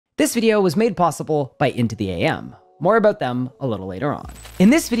This video was made possible by Into the AM. More about them a little later on. In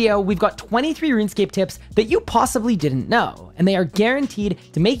this video, we've got 23 RuneScape tips that you possibly didn't know, and they are guaranteed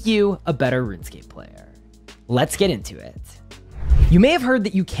to make you a better RuneScape player. Let's get into it. You may have heard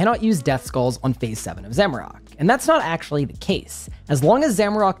that you cannot use Death Skulls on Phase 7 of Zamorak, and that's not actually the case. As long as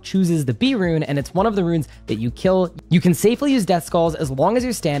Zamorak chooses the B rune and it's one of the runes that you kill, you can safely use Death Skulls as long as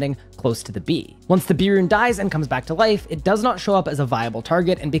you're standing close to the B. Once the B rune dies and comes back to life, it does not show up as a viable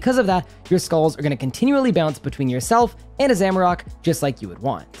target, and because of that, your skulls are going to continually bounce between yourself and a Zamorak just like you would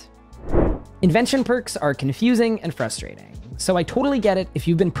want. Invention perks are confusing and frustrating, so I totally get it if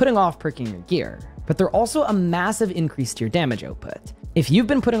you've been putting off perking your gear, but they're also a massive increase to your damage output. If you've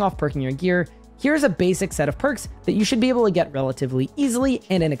been putting off perking your gear, here's a basic set of perks that you should be able to get relatively easily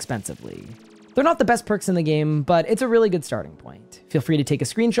and inexpensively. They're not the best perks in the game, but it's a really good starting point. Feel free to take a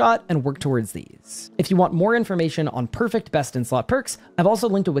screenshot and work towards these. If you want more information on perfect best in slot perks, I've also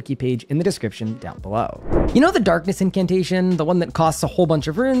linked a wiki page in the description down below. You know the Darkness incantation, the one that costs a whole bunch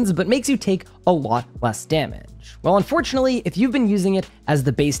of runes but makes you take a lot less damage? Well, unfortunately, if you've been using it as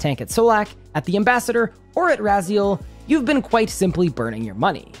the base tank at Solak, at the Ambassador, or at Raziel, you've been quite simply burning your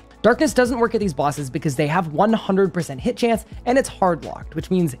money. Darkness doesn't work at these bosses because they have 100% hit chance and it's hard locked, which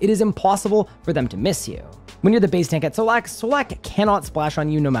means it is impossible for them to miss you. When you're the base tank at Solak, Solak cannot splash on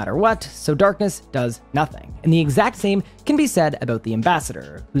you no matter what, so Darkness does nothing. And the exact same can be said about the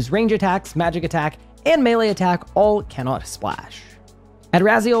Ambassador, whose range attacks, magic attack, and melee attack all cannot splash. At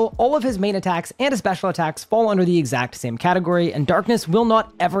Raziel, all of his main attacks and his special attacks fall under the exact same category, and Darkness will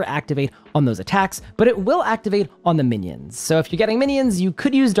not ever activate on those attacks, but it will activate on the minions. So if you're getting minions, you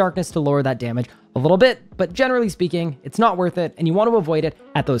could use Darkness to lower that damage a little bit, but generally speaking, it's not worth it, and you want to avoid it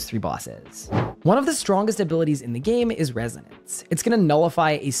at those 3 bosses. One of the strongest abilities in the game is Resonance. It's going to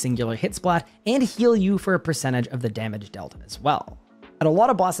nullify a singular hit splat and heal you for a percentage of the damage dealt as well. At a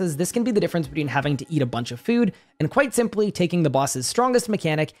lot of bosses, this can be the difference between having to eat a bunch of food and quite simply taking the boss's strongest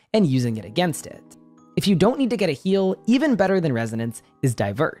mechanic and using it against it. If you don't need to get a heal, even better than Resonance is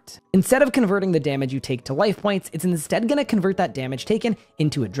Divert. Instead of converting the damage you take to life points, it's instead going to convert that damage taken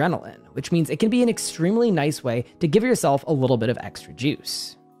into adrenaline, which means it can be an extremely nice way to give yourself a little bit of extra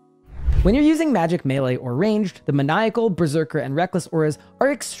juice. When you're using magic melee or ranged, the Maniacal, Berserker, and Reckless auras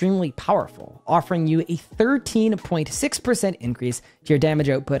are extremely powerful, offering you a 13.6% increase to your damage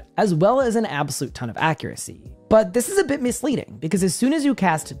output as well as an absolute ton of accuracy. But this is a bit misleading because as soon as you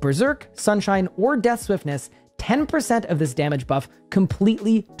cast Berserk, Sunshine, or Death Swiftness, 10% of this damage buff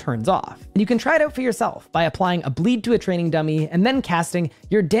completely turns off. And you can try it out for yourself by applying a bleed to a training dummy and then casting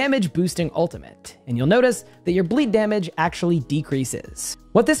your damage boosting ultimate. And you'll notice that your bleed damage actually decreases.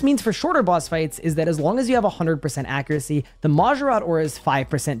 What this means for shorter boss fights is that as long as you have 100% accuracy, the Majorat aura's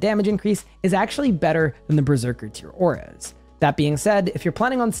 5% damage increase is actually better than the Berserker tier auras. That being said, if you're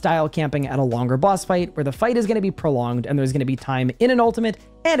planning on style camping at a longer boss fight where the fight is going to be prolonged and there's going to be time in an ultimate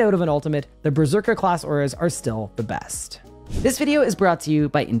and out of an ultimate, the Berserker class auras are still the best. This video is brought to you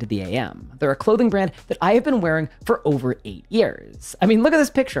by Into the AM. They're a clothing brand that I have been wearing for over 8 years. I mean, look at this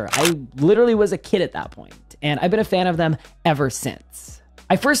picture. I literally was a kid at that point, and I've been a fan of them ever since.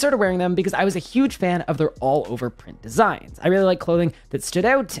 I first started wearing them because I was a huge fan of their all-over print designs. I really like clothing that stood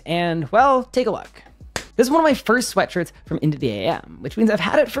out, and well, take a look. This is one of my first sweatshirts from Into the AM, which means I've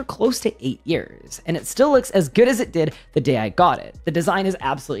had it for close to 8 years, and it still looks as good as it did the day I got it. The design is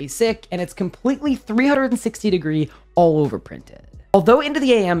absolutely sick, and it's completely 360-degree all-over printed. Although Into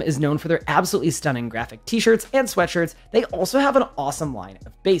the AM is known for their absolutely stunning graphic t-shirts and sweatshirts, they also have an awesome line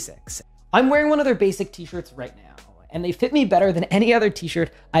of basics. I'm wearing one of their basic t-shirts right now, and they fit me better than any other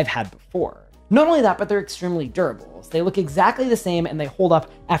t-shirt I've had before. Not only that, but they're extremely durable. They look exactly the same and they hold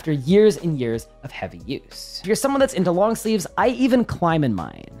up after years and years of heavy use. If you're someone that's into long sleeves, I even climb in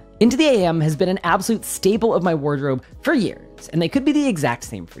mine. Into the AM has been an absolute staple of my wardrobe for years, and they could be the exact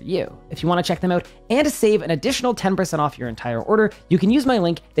same for you. If you want to check them out and save an additional 10% off your entire order, you can use my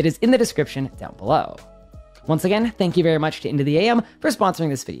link that is in the description down below. Once again, thank you very much to Into the AM for sponsoring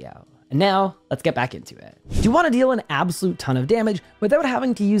this video. And now, let's get back into it. Do you want to deal an absolute ton of damage without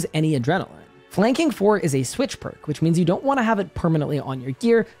having to use any adrenaline? Flanking 4 is a switch perk, which means you don't want to have it permanently on your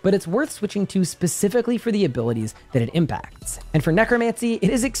gear, but it's worth switching to specifically for the abilities that it impacts. And for Necromancy, it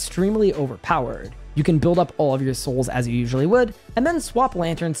is extremely overpowered. You can build up all of your souls as you usually would, and then swap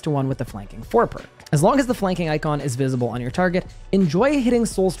lanterns to one with the Flanking 4 perk. As long as the flanking icon is visible on your target, enjoy hitting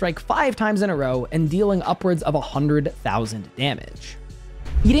Soul Strike 5 times in a row and dealing upwards of 100,000 damage.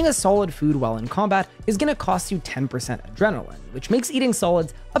 Eating a solid food while in combat is going to cost you 10% adrenaline, which makes eating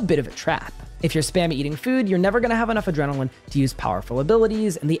solids a bit of a trap. If you're spam eating food, you're never going to have enough adrenaline to use powerful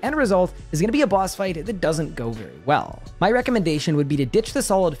abilities, and the end result is going to be a boss fight that doesn't go very well. My recommendation would be to ditch the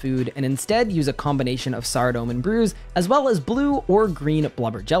solid food and instead use a combination of Sardome and Brews, as well as blue or green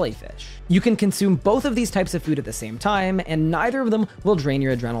blubber jellyfish. You can consume both of these types of food at the same time, and neither of them will drain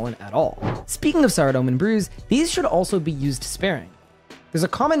your adrenaline at all. Speaking of Sardome and Brews, these should also be used sparingly. There's a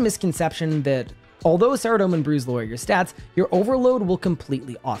common misconception that although Sardome and Brews lower your stats, your overload will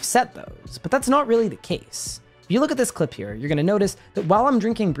completely offset those, but that's not really the case. If you look at this clip here, you're going to notice that while I'm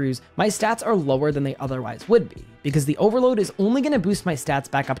drinking Brews, my stats are lower than they otherwise would be, because the overload is only going to boost my stats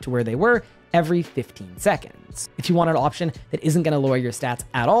back up to where they were every 15 seconds. If you want an option that isn't going to lower your stats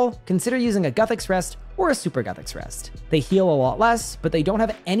at all, consider using a Guthix Rest or a Super Guthix Rest. They heal a lot less, but they don't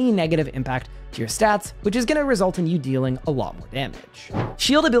have any negative impact to your stats, which is going to result in you dealing a lot more damage.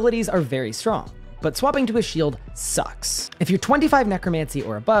 Shield abilities are very strong, but swapping to a shield sucks. If you're 25 Necromancy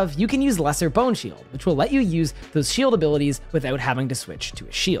or above, you can use Lesser Bone Shield, which will let you use those shield abilities without having to switch to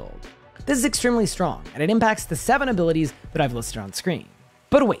a shield. This is extremely strong, and it impacts the 7 abilities that I've listed on screen.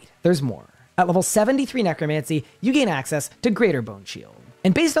 But wait, there's more. At level 73 Necromancy, you gain access to Greater Bone Shield.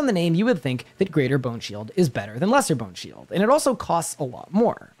 And based on the name, you would think that Greater Bone Shield is better than Lesser Bone Shield, and it also costs a lot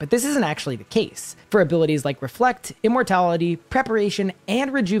more. But this isn't actually the case. For abilities like Reflect, Immortality, Preparation,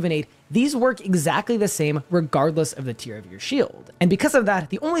 and Rejuvenate, these work exactly the same regardless of the tier of your shield. And because of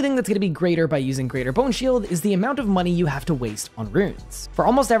that, the only thing that's going to be greater by using Greater Bone Shield is the amount of money you have to waste on runes. For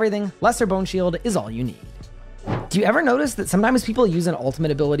almost everything, Lesser Bone Shield is all you need. Do you ever notice that sometimes people use an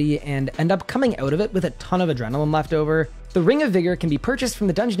ultimate ability and end up coming out of it with a ton of adrenaline left over? The Ring of Vigor can be purchased from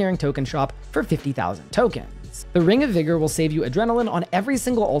the Dungeoneering token shop for 50,000 tokens. The Ring of Vigor will save you adrenaline on every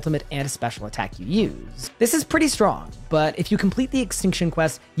single ultimate and special attack you use. This is pretty strong, but if you complete the Extinction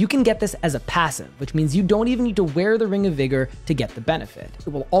quest, you can get this as a passive, which means you don't even need to wear the Ring of Vigor to get the benefit.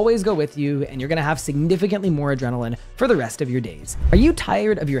 It will always go with you, and you're going to have significantly more adrenaline for the rest of your days. Are you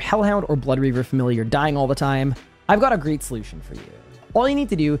tired of your Hellhound or Blood Reaver familiar dying all the time? I've got a great solution for you. All you need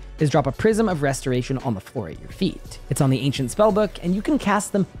to do is drop a Prism of Restoration on the floor at your feet. It's on the Ancient Spellbook, and you can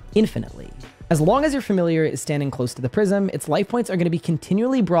cast them infinitely. As long as your familiar is standing close to the prism, its life points are going to be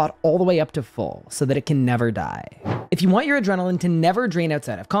continually brought all the way up to full, so that it can never die. If you want your adrenaline to never drain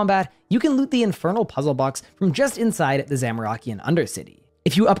outside of combat, you can loot the Infernal Puzzle Box from just inside the Zamorakian Undercity.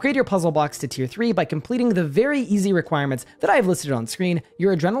 If you upgrade your puzzle box to tier 3 by completing the very easy requirements that I've listed on screen,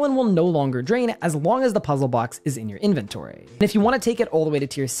 your adrenaline will no longer drain as long as the puzzle box is in your inventory. And if you want to take it all the way to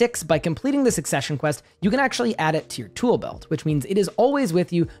tier 6 by completing the Succession quest, you can actually add it to your tool belt, which means it is always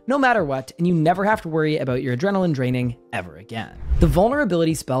with you no matter what, and you never have to worry about your adrenaline draining ever again. The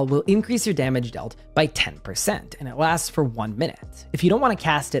Vulnerability spell will increase your damage dealt by 10%, and it lasts for 1 minute. If you don't want to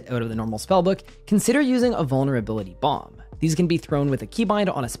cast it out of the normal spellbook, consider using a Vulnerability Bomb. These can be thrown with a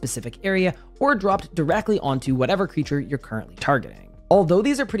keybind on a specific area or dropped directly onto whatever creature you're currently targeting. Although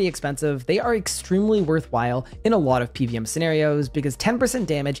these are pretty expensive, they are extremely worthwhile in a lot of PvM scenarios because 10%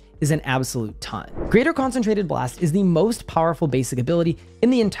 damage is an absolute ton. Greater Concentrated Blast is the most powerful basic ability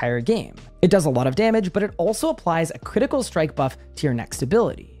in the entire game. It does a lot of damage, but it also applies a critical strike buff to your next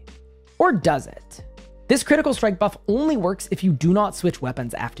ability. Or does it? This critical strike buff only works if you do not switch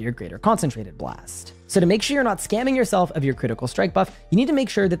weapons after your Greater Concentrated Blast. So to make sure you're not scamming yourself of your critical strike buff, you need to make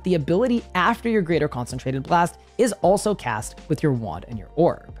sure that the ability after your Greater Concentrated Blast is also cast with your wand and your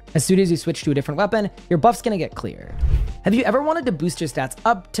orb. As soon as you switch to a different weapon, your buff's gonna get cleared. Have you ever wanted to boost your stats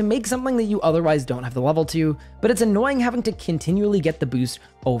up to make something that you otherwise don't have the level to, but it's annoying having to continually get the boost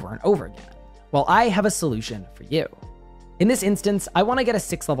over and over again? Well, I have a solution for you. In this instance, I want to get a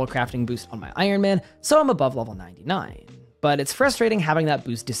 6th level crafting boost on my Iron Man, so I'm above level 99. But it's frustrating having that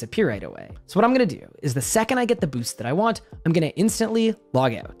boost disappear right away. So what I'm going to do is the second I get the boost that I want, I'm going to instantly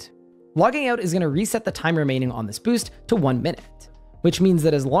log out. Logging out is going to reset the time remaining on this boost to 1 minute, which means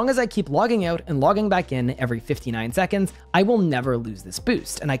that as long as I keep logging out and logging back in every 59 seconds, I will never lose this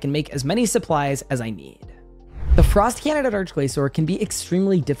boost, and I can make as many supplies as I need. The Frost Cannon at Archglacior can be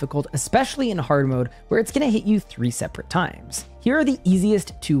extremely difficult, especially in hard mode, where it's going to hit you 3 separate times. Here are the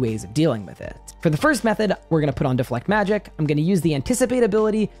easiest 2 ways of dealing with it. For the first method, we're going to put on Deflect Magic, I'm going to use the Anticipate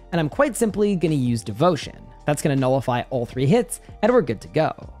ability, and I'm quite simply going to use Devotion. That's going to nullify all 3 hits, and we're good to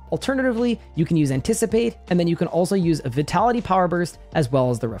go. Alternatively, you can use Anticipate, and then you can also use a Vitality Power Burst as well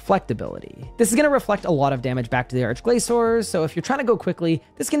as the Reflect ability. This is going to reflect a lot of damage back to the Archglacior, so if you're trying to go quickly,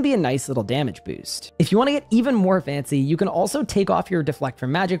 this can be a nice little damage boost. If you want to get even more fancy, you can also take off your Deflect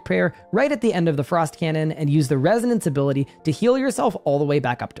from Magic prayer right at the end of the Frost Cannon and use the Resonance ability to heal yourself all the way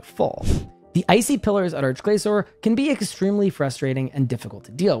back up to full. The Icy Pillars at Archglacior can be extremely frustrating and difficult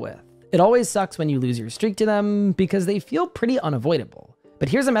to deal with. It always sucks when you lose your streak to them because they feel pretty unavoidable. but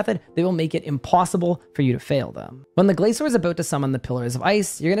here's a method that will make it impossible for you to fail them. When the Glacier is about to summon the Pillars of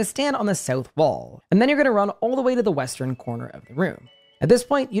Ice, you're going to stand on the south wall, and then you're going to run all the way to the western corner of the room. At this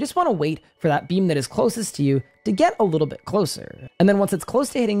point, you just want to wait for that beam that is closest to you to get a little bit closer. And then once it's close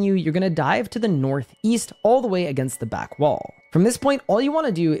to hitting you, you're going to dive to the northeast all the way against the back wall. From this point, all you want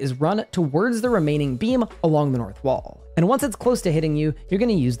to do is run towards the remaining beam along the north wall. And once it's close to hitting you, you're going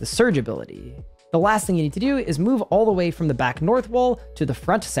to use the Surge ability. The last thing you need to do is move all the way from the back north wall to the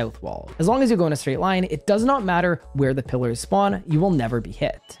front south wall. As long as you go in a straight line, it does not matter where the pillars spawn, you will never be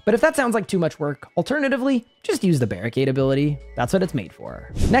hit. But if that sounds like too much work, alternatively, just use the barricade ability. That's what it's made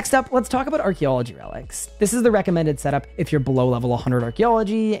for. Next up, let's talk about archaeology relics. This is the recommended setup if you're below level 100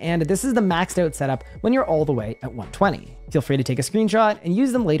 archaeology, and this is the maxed out setup when you're all the way at 120. Feel free to take a screenshot and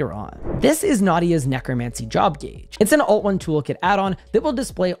use them later on. This is Nadia's Necromancy Job Gauge. It's an Alt-1 toolkit add-on that will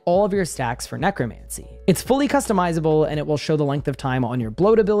display all of your stacks for Necromancy. It's fully customizable and it will show the length of time on your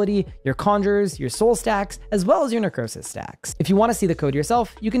Bloat ability, your Conjures, your Soul stacks, as well as your Necrosis stacks. If you want to see the code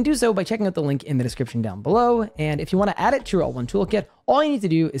yourself, you can do so by checking out the link in the description down below, and if you want to add it to your Alt-1 toolkit, all you need to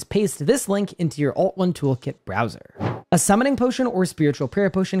do is paste this link into your Alt-1 toolkit browser. A summoning potion or spiritual prayer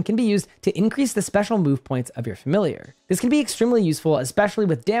potion can be used to increase the special move points of your familiar. This can be extremely useful, especially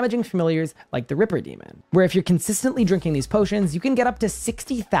with damaging familiars like the Ripper Demon, where if you're consistently drinking these potions, you can get up to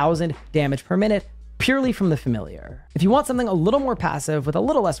 60,000 damage per minute purely from the familiar. If you want something a little more passive with a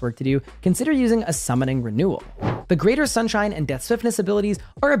little less work to do, consider using a summoning renewal. The Greater Sunshine and Death Swiftness abilities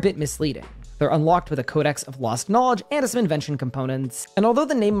are a bit misleading. They're unlocked with a Codex of Lost Knowledge and some invention components, and although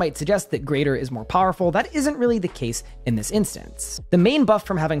the name might suggest that Greater is more powerful, that isn't really the case in this instance. The main buff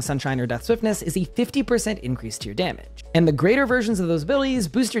from having Sunshine or Death Swiftness is a 50% increase to your damage, and the Greater versions of those abilities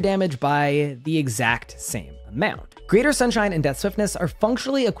boost your damage by the exact same amount. Greater Sunshine and Death Swiftness are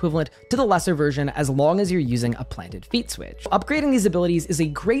functionally equivalent to the lesser version as long as you're using a planted feet switch. Upgrading these abilities is a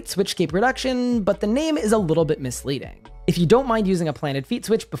great switchscape reduction, but the name is a little bit misleading. If you don't mind using a planted feet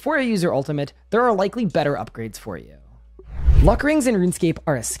switch before you use your ultimate, there are likely better upgrades for you. Luck rings in RuneScape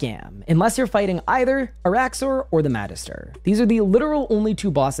are a scam, unless you're fighting either Araxor or the Magister. These are the literal only two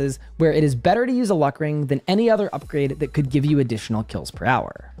bosses where it is better to use a luck ring than any other upgrade that could give you additional kills per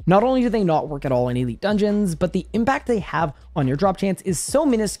hour. Not only do they not work at all in elite dungeons, but the impact they have on your drop chance is so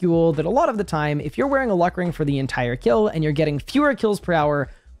minuscule that a lot of the time, if you're wearing a luck ring for the entire kill and you're getting fewer kills per hour,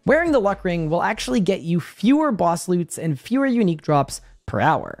 wearing the luck ring will actually get you fewer boss loots and fewer unique drops per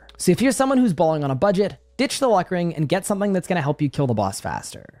hour. So if you're someone who's balling on a budget, ditch the luck ring and get something that's going to help you kill the boss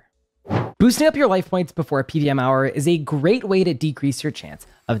faster. Boosting up your life points before a PVM hour is a great way to decrease your chance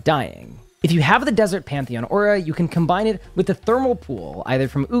of dying. If you have the Desert Pantheon aura, you can combine it with the Thermal Pool, either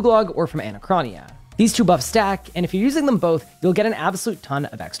from Uglog or from Anachronia. These two buffs stack, and if you're using them both, you'll get an absolute ton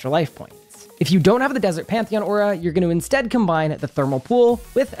of extra life points. If you don't have the Desert Pantheon aura, you're going to instead combine the Thermal Pool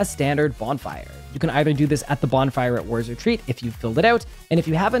with a standard bonfire. You can either do this at the bonfire at War's Retreat if you've filled it out, and if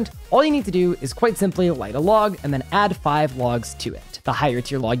you haven't, all you need to do is quite simply light a log and then add 5 logs to it. The higher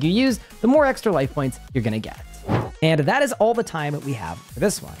tier log you use, the more extra life points you're going to get. And that is all the time we have for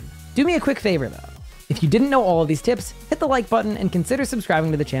this one. Do me a quick favor though. If you didn't know all of these tips, hit the like button and consider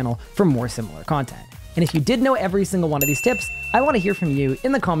subscribing to the channel for more similar content. And if you did know every single one of these tips, I want to hear from you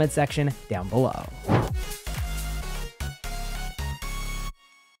in the comments section down below.